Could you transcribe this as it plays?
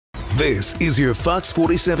This is your Fox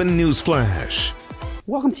 47 News Flash.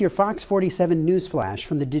 Welcome to your Fox 47 News Flash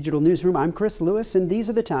from the Digital Newsroom. I'm Chris Lewis, and these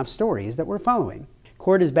are the top stories that we're following.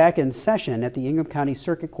 Court is back in session at the Ingham County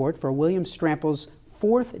Circuit Court for William Strampel's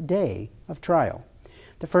fourth day of trial.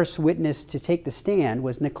 The first witness to take the stand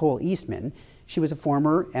was Nicole Eastman. She was a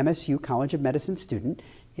former MSU College of Medicine student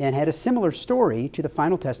and had a similar story to the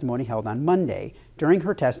final testimony held on Monday. During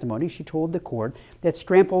her testimony, she told the court that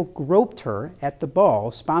Strampel groped her at the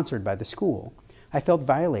ball sponsored by the school. I felt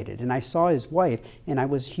violated, and I saw his wife, and I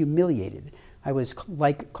was humiliated. I was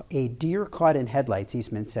like a deer caught in headlights,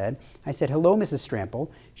 Eastman said. I said, "Hello, Mrs. Strampel."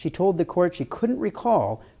 She told the court she couldn't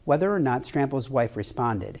recall whether or not Strampel's wife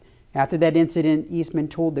responded. After that incident, Eastman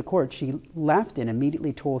told the court she left and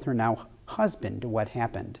immediately told her now husband what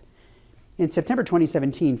happened. In September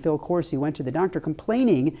 2017, Phil Corsi went to the doctor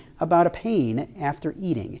complaining about a pain after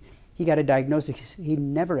eating. He got a diagnosis he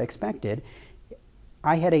never expected.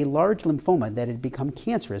 "I had a large lymphoma that had become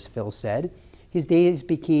cancerous," Phil said. His days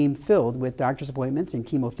became filled with doctor's appointments and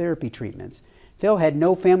chemotherapy treatments. Phil had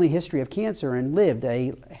no family history of cancer and lived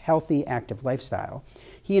a healthy, active lifestyle.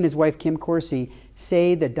 He and his wife, Kim Corsi,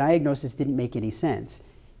 say the diagnosis didn't make any sense.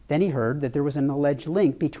 Then he heard that there was an alleged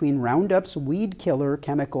link between Roundup's weed killer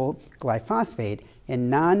chemical glyphosate and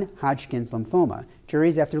non-Hodgkin's lymphoma.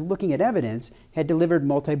 Juries, after looking at evidence, had delivered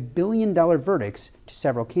multi-billion-dollar verdicts to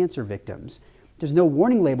several cancer victims. There's no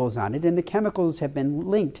warning labels on it, and the chemicals have been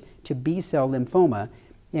linked to B-cell lymphoma,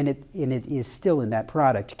 and it is still in that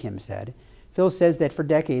product, Kim said. Phil says that for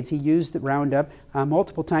decades he used Roundup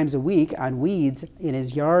multiple times a week on weeds in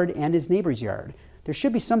his yard and his neighbor's yard. There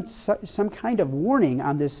should be some kind of warning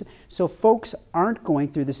on this so folks aren't going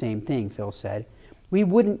through the same thing, Phil said. We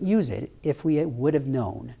wouldn't use it if we would have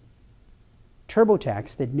known.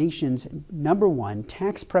 TurboTax, the nation's #1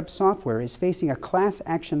 tax prep software, is facing a class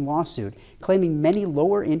action lawsuit claiming many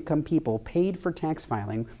lower income people paid for tax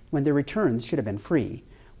filing when their returns should have been free.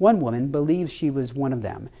 One woman believes she was one of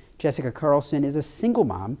them. Jessica Carlson is a single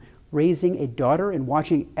mom raising a daughter and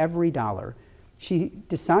watching every dollar. She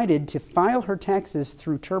decided to file her taxes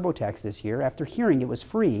through TurboTax this year after hearing it was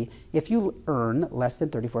free if you earn less than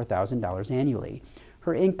 $34,000 annually.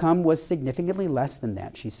 Her income was significantly less than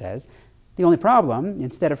that, she says. The only problem,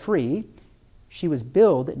 instead of free, she was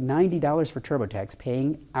billed $90 for TurboTax,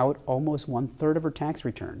 paying out almost 1/3 of her tax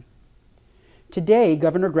return. Today,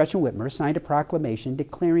 Governor Gretchen Whitmer signed a proclamation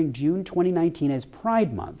declaring June 2019 as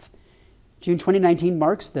Pride Month. June 2019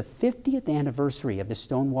 marks the 50th anniversary of the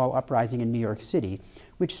Stonewall Uprising in New York City,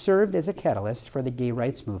 which served as a catalyst for the gay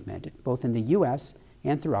rights movement, both in the U.S.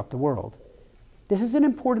 and throughout the world. This is an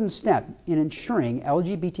important step in ensuring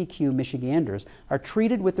LGBTQ Michiganders are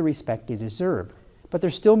treated with the respect they deserve. But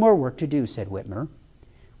there's still more work to do, said Whitmer.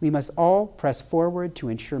 We must all press forward to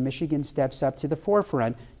ensure Michigan steps up to the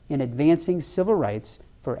forefront in advancing civil rights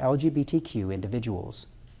for LGBTQ individuals.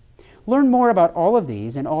 Learn more about all of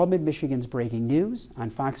these and all Mid-Michigan's breaking news on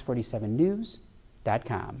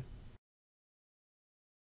fox47news.com.